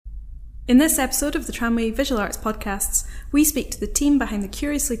In this episode of the Tramway Visual Arts Podcasts, we speak to the team behind the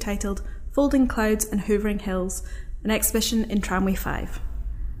curiously titled Folding Clouds and Hoovering Hills, an exhibition in Tramway 5.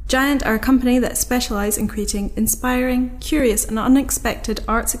 Giant are a company that specialise in creating inspiring, curious and unexpected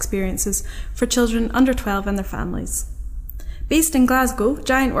arts experiences for children under 12 and their families. Based in Glasgow,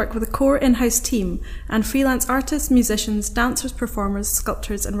 Giant work with a core in-house team and freelance artists, musicians, dancers, performers,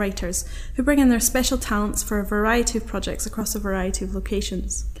 sculptors and writers who bring in their special talents for a variety of projects across a variety of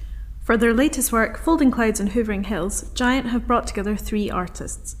locations. For their latest work, Folding Clouds and Hoovering Hills, Giant have brought together 3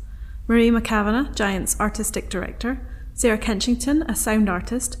 artists. Marie McKavanagh, Giant's artistic director, Sarah Kenchington, a sound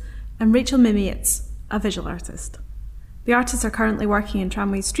artist, and Rachel Mimietz, a visual artist. The artists are currently working in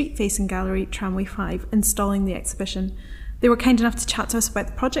Tramway's street-facing gallery, Tramway 5, installing the exhibition. They were kind enough to chat to us about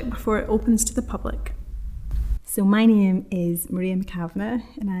the project before it opens to the public. So my name is Maria McKavanagh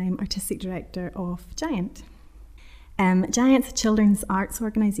and I'm Artistic Director of Giant. Giant's a children's arts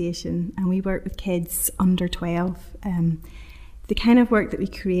organisation and we work with kids under 12. The kind of work that we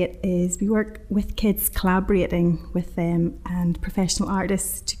create is we work with kids collaborating with them and professional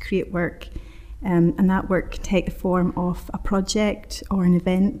artists to create work, and that work can take the form of a project or an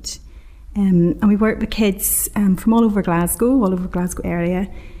event. And we work with kids from all over Glasgow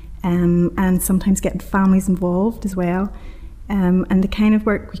area, and sometimes getting families involved as well. And the kind of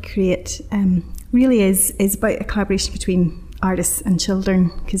work we create really is about a collaboration between artists and children,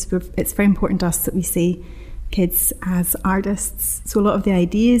 because it's very important to us that we see kids as artists. So a lot of the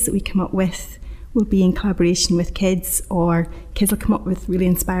ideas that we come up with will be in collaboration with kids, or kids will come up with really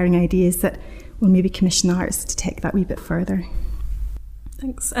inspiring ideas that will maybe commission artists to take that wee bit further.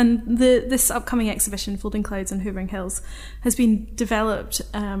 Thanks. And this upcoming exhibition, Folding Clouds and Hoovering Hills, has been developed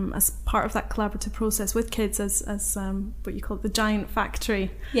as part of that collaborative process with kids as what you call the Giant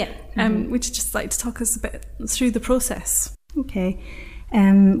Factory. Yeah. Would you just like to talk us a bit through the process? Okay.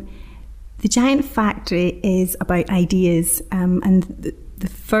 The Giant Factory is about ideas, and the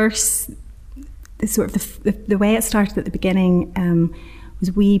way it started at the beginning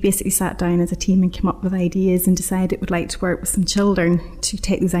was we basically sat down as a team and came up with ideas and decided we'd like to work with some children to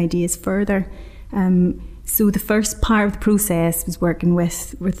take those ideas further. So the first part of the process was working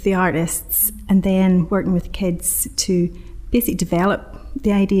with the artists and then working with kids to basically develop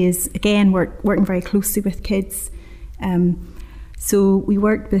the ideas, again working very closely with kids. So we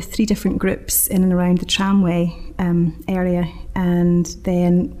worked with 3 different groups in and around the Tramway area, and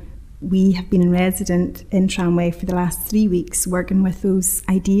then we have been in resident in Tramway for the last 3 weeks, working with those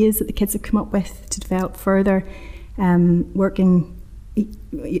ideas that the kids have come up with to develop further,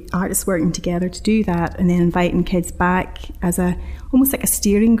 artists working together to do that, and then inviting kids back as almost like a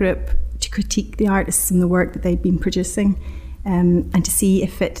steering group to critique the artists and the work that they'd been producing, and to see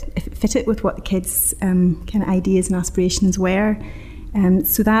if it fitted with what the kids' kind of ideas and aspirations were.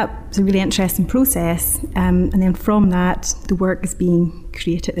 So that was a really interesting process, and then from that the work is being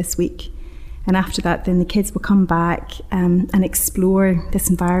created this week, and after that then the kids will come back and explore this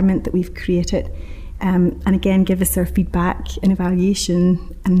environment that we've created, and again give us their feedback and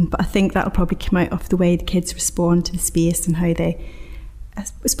evaluation, but I think that'll probably come out of the way the kids respond to the space and how they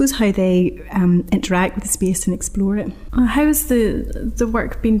interact with the space and explore it. How has the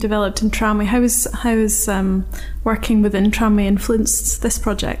work been developed in Tramway? How has working within Tramway influenced this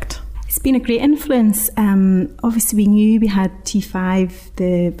project? It's been a great influence. Obviously we knew we had T5,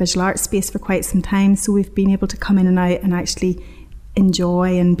 the visual arts space, for quite some time, so we've been able to come in and out and actually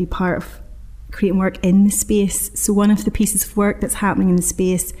enjoy and be part of creating work in the space. So one of the pieces of work that's happening in the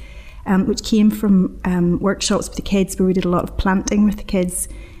space, which came from workshops with the kids where we did a lot of planting with the kids,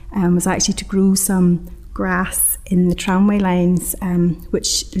 was actually to grow some grass in the tramway lines,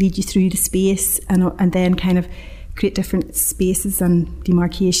 which lead you through the space and then kind of create different spaces and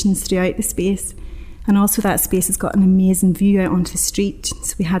demarcations throughout the space. And also that space has got an amazing view out onto the street,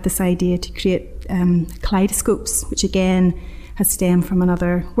 so we had this idea to create kaleidoscopes, which again has stemmed from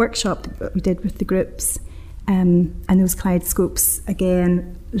another workshop that we did with the groups. And those kaleidoscopes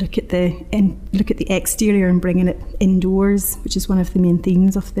again look at the exterior and bringing it indoors, which is one of the main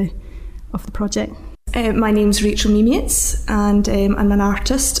themes of the project. My name's Rachel Mimietz, and I'm an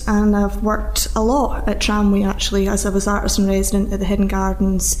artist, and I've worked a lot at Tramway actually, as I was artist in resident at the Hidden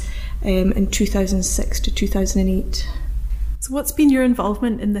Gardens in 2006 to 2008. So what's been your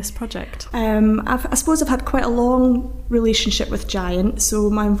involvement in this project? I suppose I've had quite a long relationship with Giant, so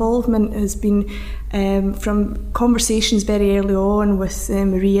my involvement has been from conversations very early on with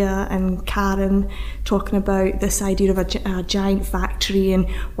Maria and Karen, talking about this idea of a giant factory and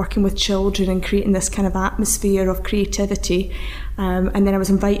working with children and creating this kind of atmosphere of creativity. And then I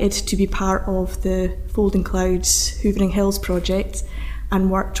was invited to be part of the Folding Clouds, Hoovering Hills project. and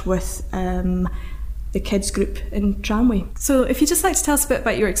worked with the kids group in Tramway. So if you'd just like to tell us a bit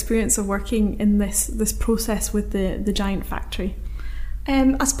about your experience of working in this process with the Giant Factory.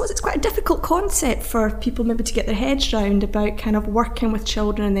 I suppose it's quite a difficult concept for people maybe to get their heads around, about kind of working with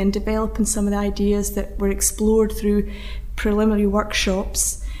children and then developing some of the ideas that were explored through preliminary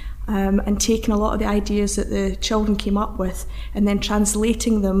workshops, and taking a lot of the ideas that the children came up with and then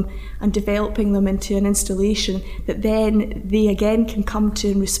translating them and developing them into an installation that then they again can come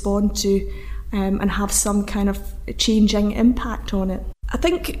to and respond to, and have some kind of changing impact on it. I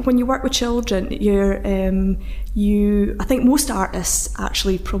think when you work with children, I think most artists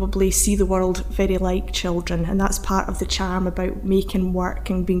actually probably see the world very like children, and that's part of the charm about making work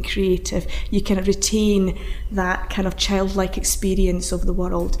and being creative. You kind of retain that kind of childlike experience of the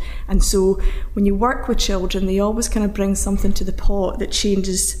world, and so when you work with children, they always kind of bring something to the pot that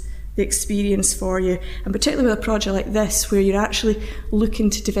changes the experience for you, and particularly with a project like this where you're actually looking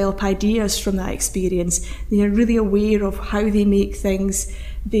to develop ideas from that experience, you're really aware of how they make things,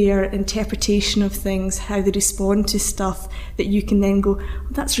 their interpretation of things, how they respond to stuff, that you can then go, oh,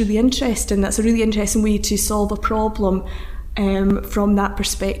 that's really interesting, that's a really interesting way to solve a problem, from that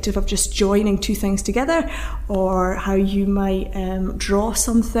perspective of just joining two things together, or how you might draw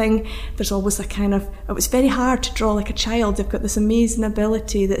something. There's always a kind of, it was very hard to draw like a child. They've got this amazing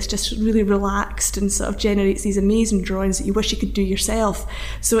ability that's just really relaxed and sort of generates these amazing drawings that you wish you could do yourself.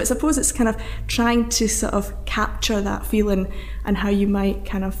 So I suppose it's kind of trying to sort of capture that feeling and how you might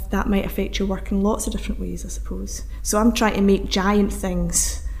kind of, that might affect your work in lots of different ways, I suppose. So I'm trying to make giant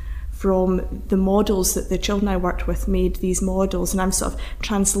things from the models that the children I worked with made these models, and I'm sort of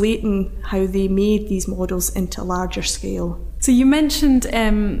translating how they made these models into a larger scale. So you mentioned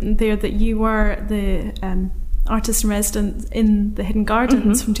there that you were the artist in residence in the Hidden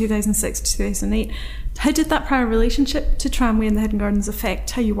Gardens from 2006 to 2008. How did that prior relationship to Tramway and the Hidden Gardens affect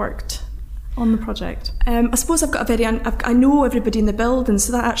how you worked on the project? I suppose I've got a very, I know everybody in the building,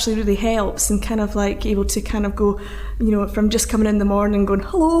 so that actually really helps, and kind of like able to kind of go, you know, from just coming in the morning going,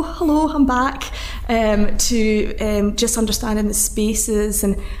 hello, I'm back, to just understanding the spaces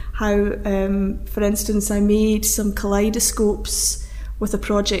and how, for instance, I made some kaleidoscopes with a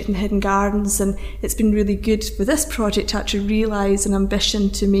project in Hidden Gardens, and it's been really good for this project to actually realise an ambition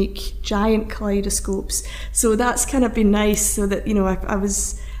to make giant kaleidoscopes. So that's kind of been nice, so that, you know, I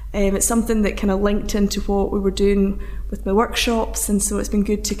was... it's something that kind of linked into what we were doing with my workshops, and so it's been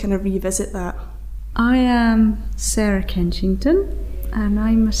good to kind of revisit that. I am Sarah Kensington, and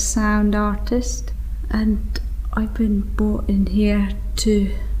I'm a sound artist, and I've been brought in here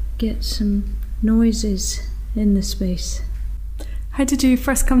to get some noises in the space. How did you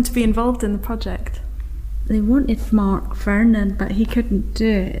first come to be involved in the project? They wanted Mark Vernon, but he couldn't do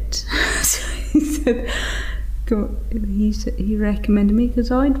it. So he said... He recommended me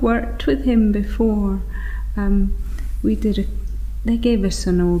because I'd worked with him before. They gave us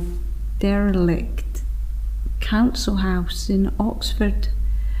an old derelict council house in Oxford,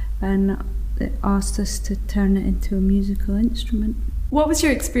 and they asked us to turn it into a musical instrument. What was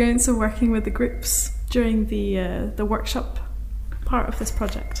your experience of working with the groups during the workshop part of this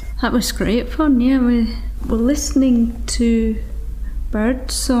project? That was great fun. Yeah, we were listening to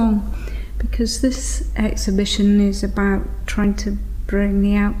birdsong, because this exhibition is about trying to bring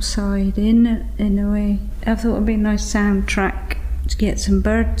the outside in a way. I thought it would be a nice soundtrack to get some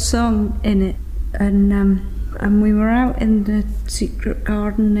bird song in it. And we were out in the secret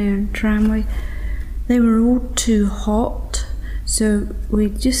garden there in Tramway. They were all too hot, so we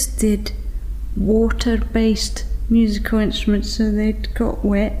just did water-based musical instruments, so they'd got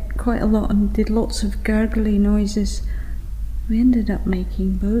wet quite a lot and did lots of gurgly noises. We ended up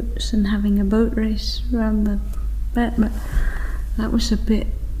making boats and having a boat race around the bit, but that was we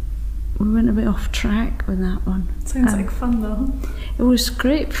went a bit off track with that one. Sounds like fun though. It was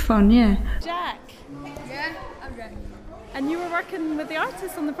great fun, yeah. Jack? Yeah, I'm Jack. And you were working with the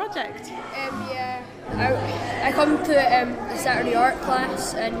artists on the project? Yeah, I come to the Saturday art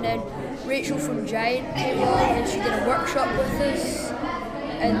class, and then Rachel from Giant came along and she did a workshop with us,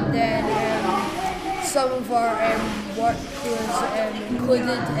 and then some of our work was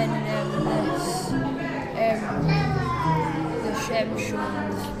included in this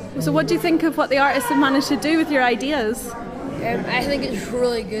show. So what do you think of what the artists have managed to do with your ideas? I think it's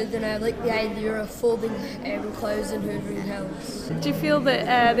really good, and I like the idea of folding clouds and hoovering hills. Do you feel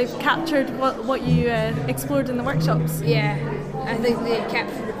that they've captured what you explored in the workshops? Yeah, I think they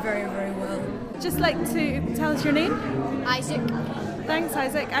captured it very, very well. Just like to tell us your name? Isaac. Thanks,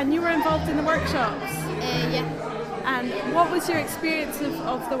 Isaac. And you were involved in the workshops? Yeah. And what was your experience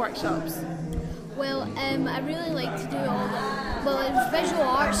of the workshops? Well, I really like to do all the Well, it was visual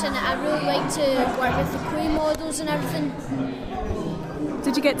arts, and I really like to work with the clay models and everything.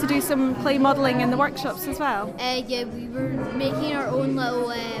 Did you get to do some clay modelling in the workshops as well? Yeah, we were making our own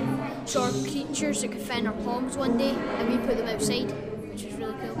little sort of creatures that could fit in our palms one day, and we put them outside, which was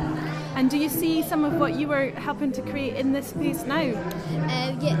really cool. And do you see some of what you were helping to create in this space now?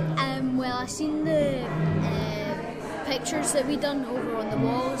 Well, I've seen the pictures that we done over on the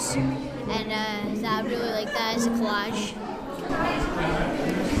walls, and I really like that as a collage.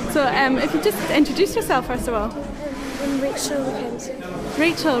 So if you just introduce yourself first of all. I'm Rachel Mackenzie.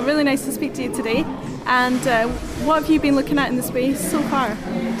 Rachel, really nice to speak to you today. And what have you been looking at in the space so far?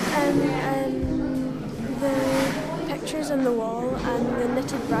 The pictures on the wall and the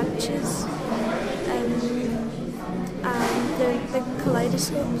knitted branches and the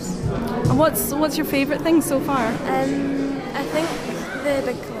kaleidoscopes. And what's your favourite thing so far? I think the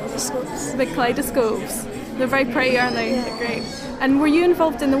big kaleidoscopes. The big kaleidoscopes. They're very pretty, aren't they? Yeah. They're great. And were you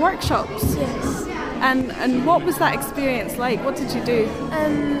involved in the workshops? Yes. And what was that experience like? What did you do?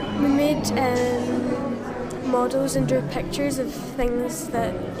 We made models and drew pictures of things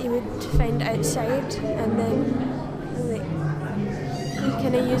that you would find outside, and then you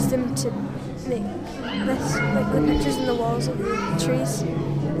kind of used them to make this, like the pictures on the walls of the trees,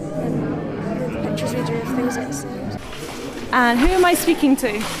 and the pictures we drew of things outside. And who am I speaking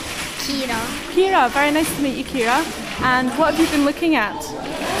to? Kira. Kira, very nice to meet you, Kira. And what have you been looking at?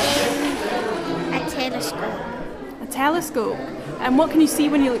 A telescope. A telescope. And what can you see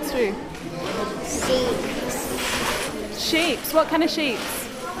when you look through? Shapes. Shapes. What kind of shapes?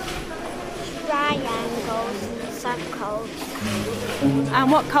 Triangles and circles.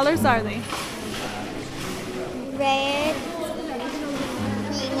 And what colours are they? Red,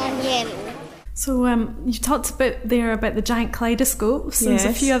 green and yellow. So you talked about the giant kaleidoscopes. Yes.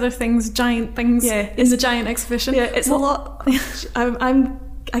 There's a few other things, giant things in the giant exhibition. Yeah, it's a lot.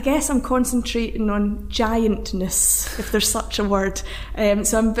 I guess I'm concentrating on giantness, if there's such a word.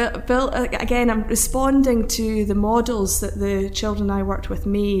 So I'm responding to the models that the children I worked with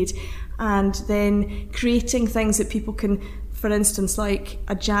made, and then creating things that people can, for instance, like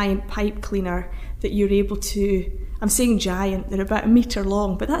a giant pipe cleaner that you're able to. I'm saying giant, they're about 1 metre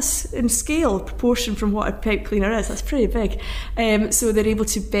long, but that's in scale, proportion from what a pipe cleaner is, that's pretty big. So they're able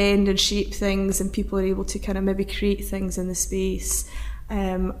to bend and shape things, and people are able to kind of maybe create things in the space.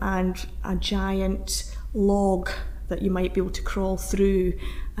 And a giant log that you might be able to crawl through,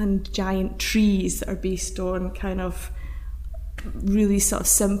 and giant trees that are based on kind of really sort of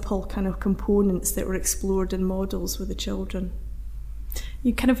simple kind of components that were explored in models with the children.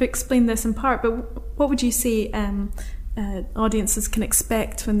 You kind of explained this in part, but what would you say audiences can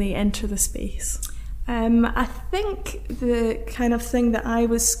expect when they enter the space? I think the kind of thing that I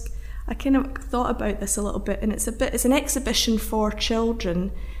kind of thought about this a little bit, and it's an exhibition for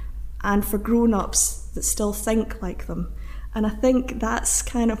children and for grown-ups that still think like them. And I think that's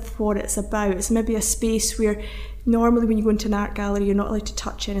kind of what it's about. It's maybe a space where normally when you go into an art gallery you're not allowed to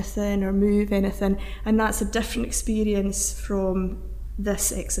touch anything or move anything, and that's a different experience from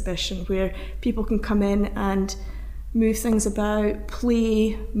this exhibition, where people can come in and move things about,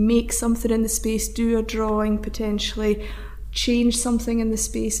 play, make something in the space, do a drawing potentially, change something in the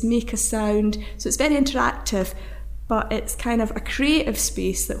space, make a sound. So it's very interactive, but it's kind of a creative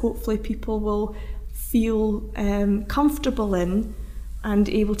space that hopefully people will feel comfortable in and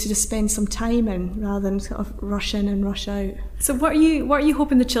able to just spend some time in, rather than sort of rush in and rush out. So what are you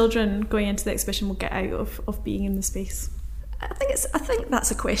hoping the children going into the exhibition will get out of being in the space? I think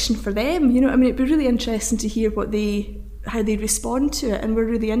that's a question for them. You know, I mean, it'd be really interesting to hear how they respond to it, and we're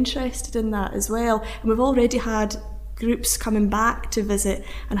really interested in that as well. And we've already had groups coming back to visit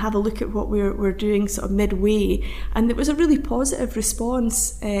and have a look at what we're doing sort of midway, and it was a really positive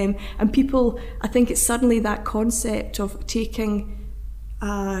response. And people, I think it's suddenly that concept of taking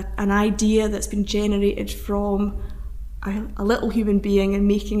an idea that's been generated from a little human being and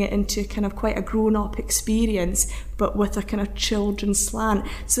making it into kind of quite a grown-up experience, but with a kind of children's slant.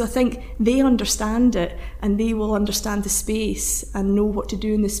 So I think they understand it, and they will understand the space and know what to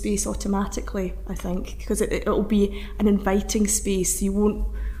do in the space automatically, I think, because it'll be an inviting space. You won't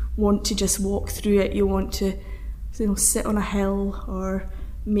want to just walk through it. You want to, sit on a hill or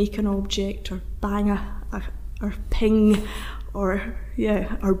make an object or bang or ping or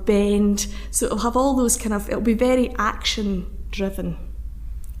bend. So it'll have all those it'll be very action driven.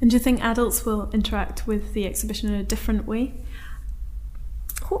 And do you think adults will interact with the exhibition in a different way?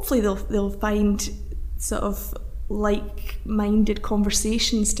 Hopefully they'll find sort of like-minded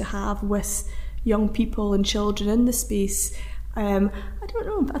conversations to have with young people and children in the space. I don't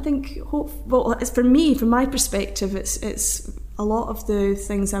know, but I think, for me, from my perspective, it's a lot of the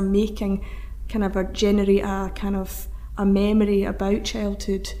things I'm making kind of generate a memory about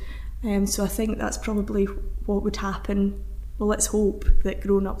childhood. So I think that's probably what would happen. Well, let's hope that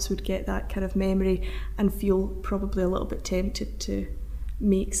grown-ups would get that kind of memory and feel probably a little bit tempted to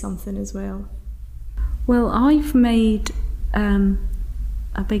make something as well. Well, I've made a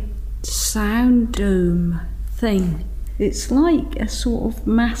big sound dome thing. It's like a sort of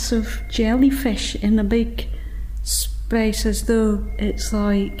massive jellyfish in a big space, as though it's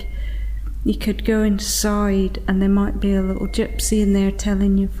like you could go inside and there might be a little gypsy in there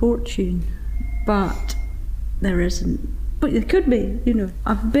telling you fortune, but there isn't. But there could be, you know.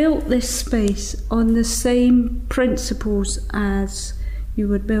 I've built this space on the same principles as you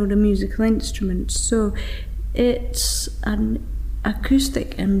would build a musical instrument. So it's an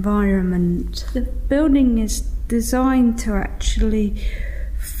acoustic environment. The building is designed to actually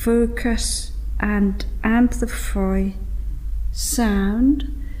focus and amplify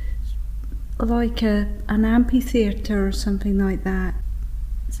sound, like an amphitheatre or something like that.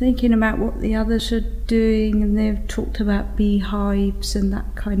 Thinking about what the others are doing, and they've talked about beehives and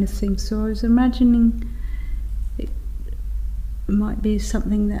that kind of thing. So I was imagining it might be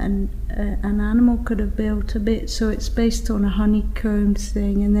something that an animal could have built a bit. So it's based on a honeycomb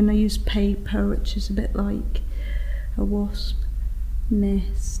thing, and then I use paper, which is a bit like a wasp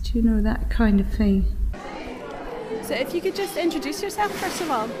nest, you know, that kind of thing. So if you could just introduce yourself first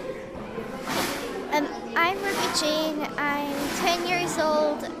of all. I'm Ruby Jane. I'm 10 years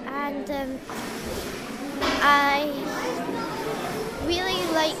old, and I really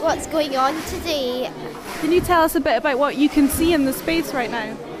like what's going on today. Can you tell us a bit about what you can see in the space right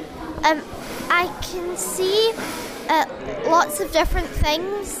now? I can see lots of different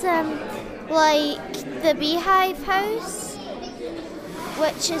things, like the beehive house,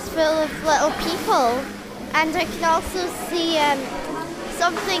 which is full of little people, and I can also see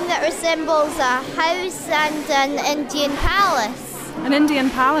something that resembles a house and an Indian palace. An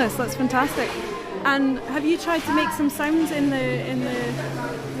Indian palace, that's fantastic. And have you tried to make some sounds in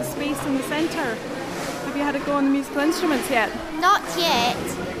the space in the centre? Have you had a go on the musical instruments yet? Not yet,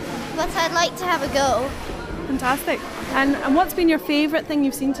 but I'd like to have a go. Fantastic. And what's been your favourite thing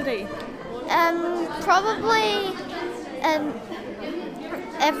you've seen today? Probably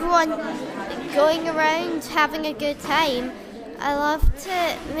everyone going around having a good time. I love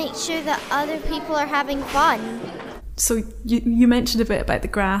to make sure that other people are having fun. So you mentioned a bit about the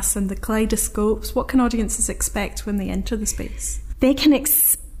grass and the kaleidoscopes. What can audiences expect when they enter the space? They can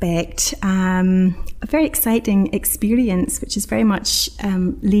expect a very exciting experience, which is very much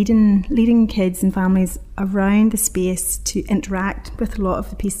leading kids and families around the space to interact with a lot of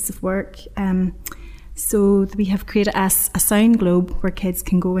the pieces of work. So we have created a sound globe where kids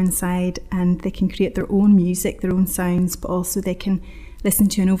can go inside and they can create their own music, their own sounds, but also they can listen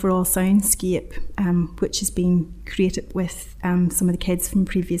to an overall soundscape, which has been created with some of the kids from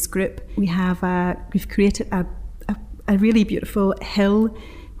previous group. We've created a really beautiful hill,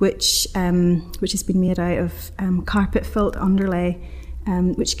 which has been made out of carpet felt underlay,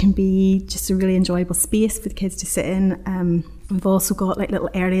 which can be just a really enjoyable space for the kids to sit in. We've also got like little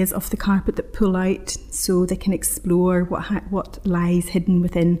areas of the carpet that pull out so they can explore what lies hidden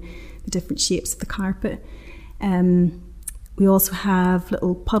within the different shapes of the carpet. We also have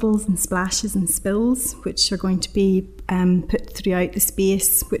little puddles and splashes and spills, which are going to be put throughout the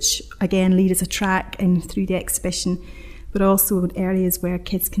space, which again lead as a track in through the exhibition, but also areas where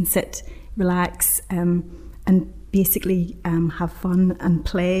kids can sit, relax, and basically have fun and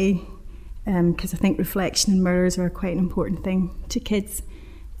play. Because I think reflection and mirrors are quite an important thing to kids.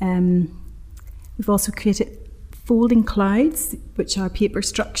 We've also created folding clouds, which are paper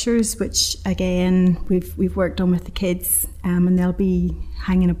structures, which again we've worked on with the kids, and they'll be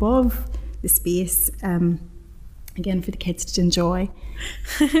hanging above the space, again for the kids to enjoy.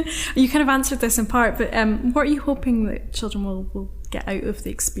 You kind of answered this in part, but what are you hoping that children will get out of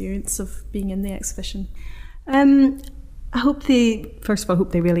the experience of being in the exhibition? I hope they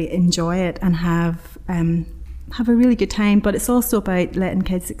really enjoy it and have a really good time, but it's also about letting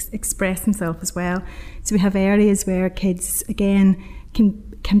kids express themselves as well. So we have areas where kids again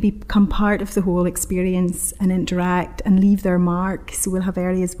can become part of the whole experience and interact and leave their mark. So we'll have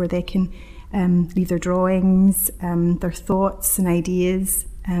areas where they can leave their drawings, their thoughts and ideas,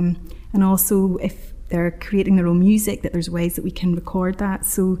 and also if they're creating their own music, that there's ways that we can record that.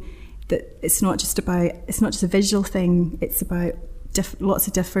 So that it's not just a visual thing. It's about lots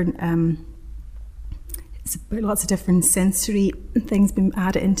of different sensory things being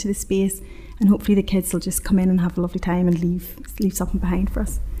added into the space, and hopefully the kids will just come in and have a lovely time and leave something behind for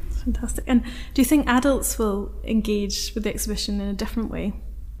us. Fantastic. And do you think adults will engage with the exhibition in a different way?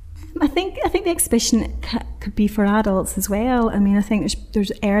 I think the exhibition could be for adults as well. I mean, I think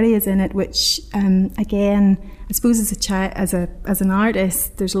there's areas in it which, again, I suppose as an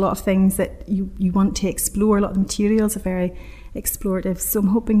artist, there's a lot of things that you want to explore. A lot of the materials are very explorative. So I'm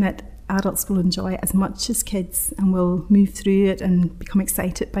hoping that adults will enjoy it as much as kids and will move through it and become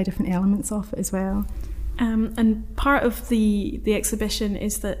excited by different elements of it as well. And part of the exhibition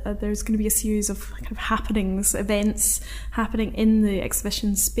is that there's going to be a series of kind of happenings, events happening in the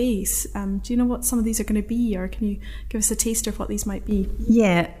exhibition space. Do you know what some of these are going to be, or can you give us a taster of what these might be?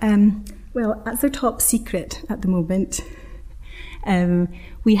 Yeah, well, that's their top secret at the moment.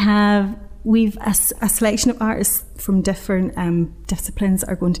 We've a selection of artists from different disciplines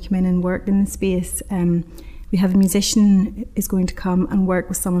that are going to come in and work in the space. We have a musician is going to come and work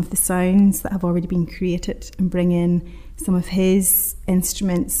with some of the sounds that have already been created and bring in some of his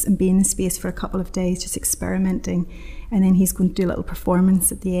instruments and be in the space for a couple of days just experimenting. And then he's going to do a little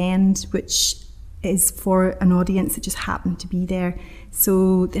performance at the end, which is for an audience that just happened to be there.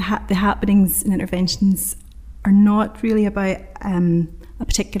 So the happenings and interventions are not really about a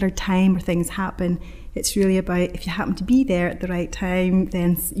particular time where things happen. It's really about if you happen to be there at the right time,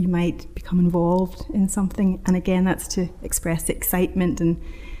 then you might become involved in something. And again, that's to express the excitement and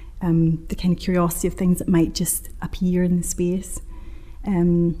the kind of curiosity of things that might just appear in the space.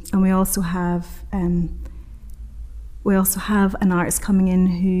 And we also have an artist coming in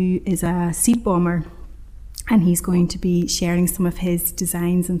who is a seed bomber, and he's going to be sharing some of his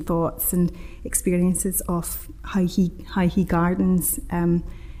designs and thoughts and experiences of how he gardens.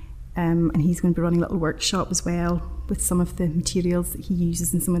 And he's going to be running a little workshop as well with some of the materials that he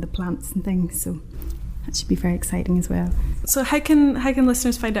uses and some of the plants and things. So that should be very exciting as well. So how can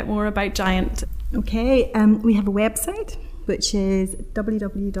listeners find out more about Giant? Okay, we have a website which is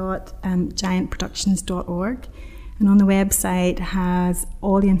www.giantproductions.org, and on the website has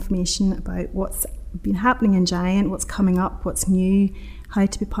all the information about what's been happening in Giant, what's coming up, what's new, how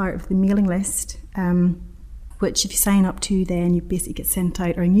to be part of the mailing list, which if you sign up to, then you basically get sent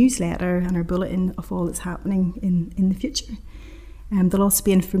out our newsletter and our bulletin of all that's happening in the future. There'll also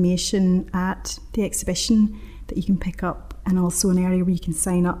be information at the exhibition that you can pick up, and also an area where you can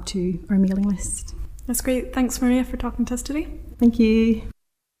sign up to our mailing list. That's great. Thanks, Maria, for talking to us today. Thank you.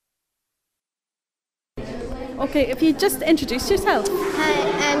 Okay, if you just introduce yourself.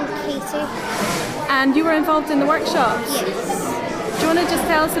 Hi, I'm Katie. And you were involved in the workshops? Yes. Do you want to just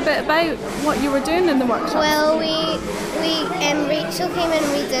tell us a bit about what you were doing in the workshop? Well, Rachel came in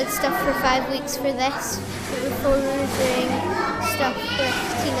and we did stuff for 5 weeks for this. Before we were doing stuff with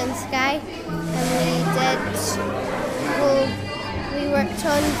Teen and Sky, and we worked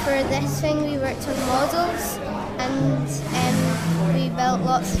on, for this thing, we worked on models, and we built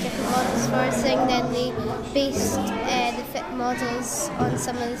lots of different models for this thing. Then we based the fit models on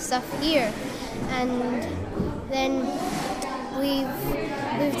some of the stuff here, and then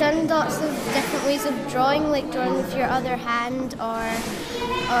we've done lots of different ways of drawing, like drawing with your other hand, or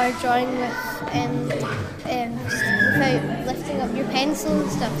drawing without lifting up your pencil and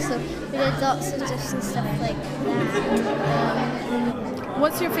stuff. So we did lots of different stuff like that.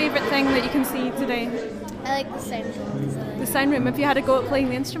 What's your favourite thing that you can see today? I like the sound room. The sound room. Have you had a go at playing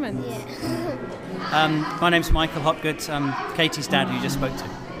the instrument? Yeah. My name's Michael Hopgood. I'm Katie's dad, who you just spoke to.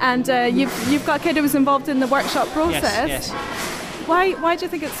 And you've got a kid who was involved in the workshop process. Yes. Why do you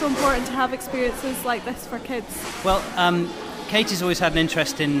think it's so important to have experiences like this for kids? Well, Katie's always had an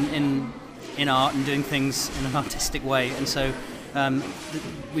interest in art and doing things in an artistic way, and so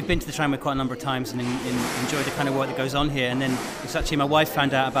we've been to the Tramway quite a number of times and enjoyed the kind of work that goes on here. And then it's actually my wife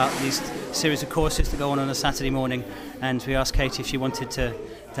found out about these series of courses that go on a Saturday morning, and we asked Katie if she wanted to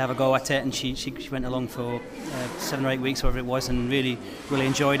have a go at it, and she went along for 7 or 8 weeks, whatever it was, and really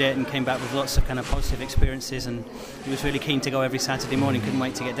enjoyed it and came back with lots of kind of positive experiences, and he was really keen to go every Saturday morning, couldn't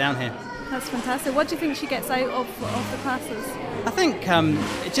wait to get down here. That's fantastic. What do you think she gets out of the classes? I think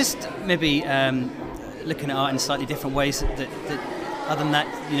just maybe looking at art in slightly different ways that other than that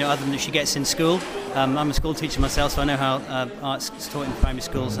she gets in school. I'm a school teacher myself, so I know how art's taught in primary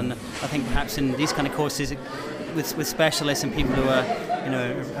schools, and I think perhaps in these kind of courses with specialists and people who are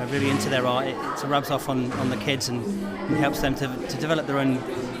really into their art, it rubs off on the kids and helps them to develop their own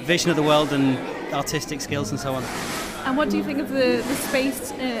vision of the world and artistic skills and so on. And what do you think of the space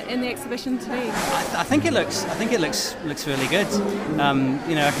in the exhibition today? I think it looks really good.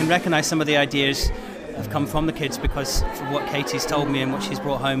 I can recognise some of the ideas have come from the kids because of what Katie's told me and what she's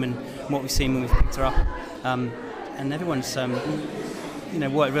brought home and what we've seen when we've picked her up. And everyone's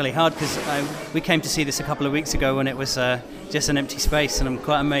worked really hard, because we came to see this a couple of weeks ago when it was just an empty space, and I'm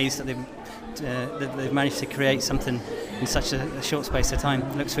quite amazed that they've managed to create something in such a short space of time.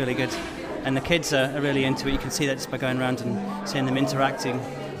 It looks really good, and the kids are really into it. You can see that just by going around and seeing them interacting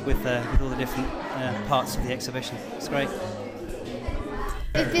with all the different parts of the exhibition. It's great.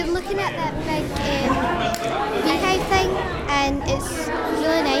 We've been looking at that big beehive thing, and it's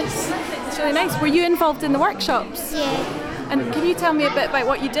really nice. It's really nice. Were you involved in the workshops? Yeah. And can you tell me a bit about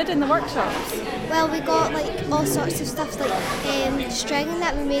what you did in the workshops? Well, we got like all sorts of stuff, like stringing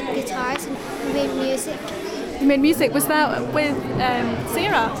that. We made guitars and we made music. You made music. Was that with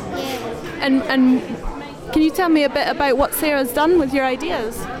Sarah? Yeah. And can you tell me a bit about what Sarah's done with your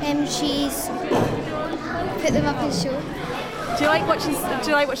ideas? She's put them up in show. Do you like what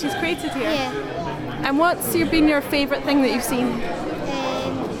she's created here? Yeah. And what's been your favourite thing that you've seen?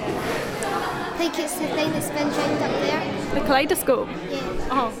 I think it's the thing that spins round up there. The kaleidoscope?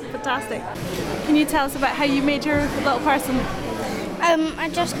 Yeah. Oh, fantastic. Can you tell us about how you made your little person? I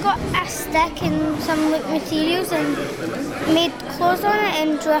just got a stick and some materials and made clothes on it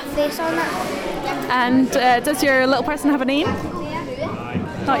and drew a face on it. And does your little person have a name?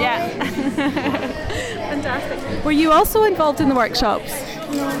 Not yet. Fantastic. Were you also involved in the workshops?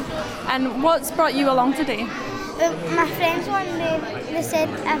 No. And what's brought you along today? My friends they said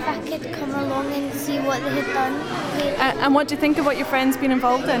if I could come along and see what they had done. And what do you think of what your friend's been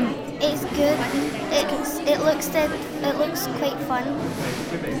involved in? It's good. It looks quite fun.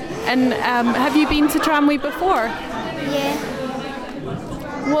 And have you been to Tramway before? Yeah.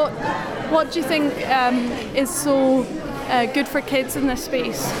 What do you think is so good for kids in this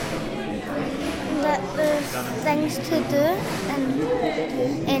space? That there's things to do,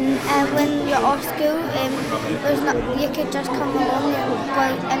 and when you're off school, you could just come along and go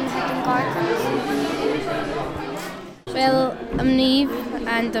out in the hidden gardens. Well, I'm Neve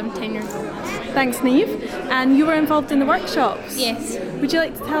and I'm 10 years old. Thanks, Neve. And you were involved in the workshops? Yes. Would you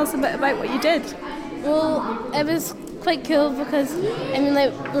like to tell us a bit about what you did? Well, it was quite cool because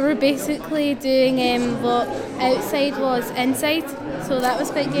we were basically doing what outside was inside, so that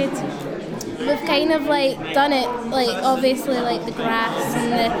was quite good. We've kind of done it obviously the grass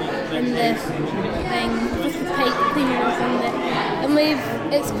and the thing with the pipe cleaners and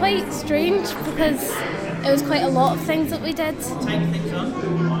it's quite strange because it was quite a lot of things that we did.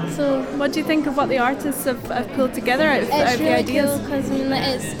 So what do you think of what the artists have pulled together out of the ideas? Cool because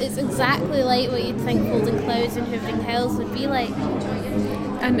it's exactly like what you'd think Folding Clouds and Hoovering Hills would be like.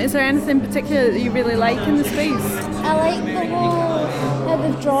 And is there anything particular that you really like in the space? I like the whole how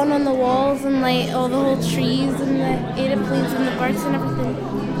they've drawn on the walls and all the whole trees and the aeroplanes and the birds and everything.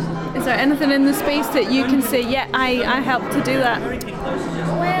 Is there anything in the space that you can say, yeah, I helped to do that?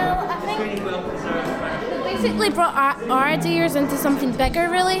 Well, I think we basically brought our ideas into something bigger,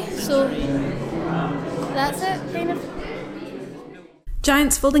 really. So that's it, kind of.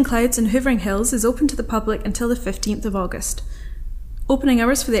 Giants, Folding Clouds and Hoovering Hills is open to the public until the 15th of August. Opening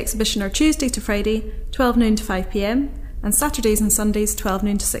hours for the exhibition are Tuesday to Friday, 12 noon to 5 p.m, and Saturdays and Sundays, 12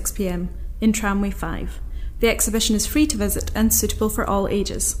 noon to 6 p.m, in Tramway 5. The exhibition is free to visit and suitable for all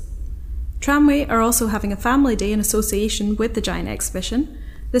ages. Tramway are also having a family day in association with the Giant exhibition.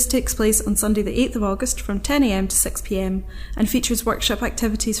 This takes place on Sunday the 8th of August from 10 a.m. to 6 p.m. and features workshop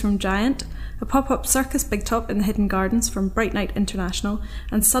activities from Giant, a pop-up circus big top in the Hidden Gardens from Bright Night International,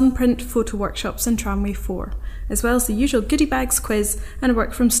 and sunprint photo workshops in Tramway 4, as well as the usual goodie bags, quiz and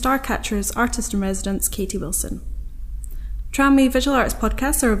work from Starcatcher's artist-in-residence Katie Wilson. Tramway Visual Arts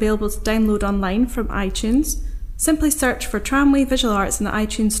podcasts are available to download online from iTunes. Simply search for Tramway Visual Arts in the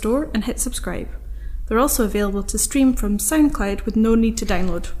iTunes store and hit subscribe. They're also available to stream from SoundCloud with no need to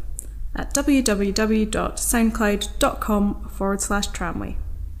download at www.soundcloud.com/tramway.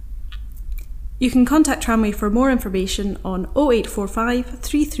 You can contact Tramway for more information on 0845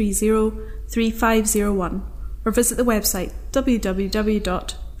 330 3501 or visit the website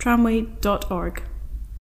www.tramway.org.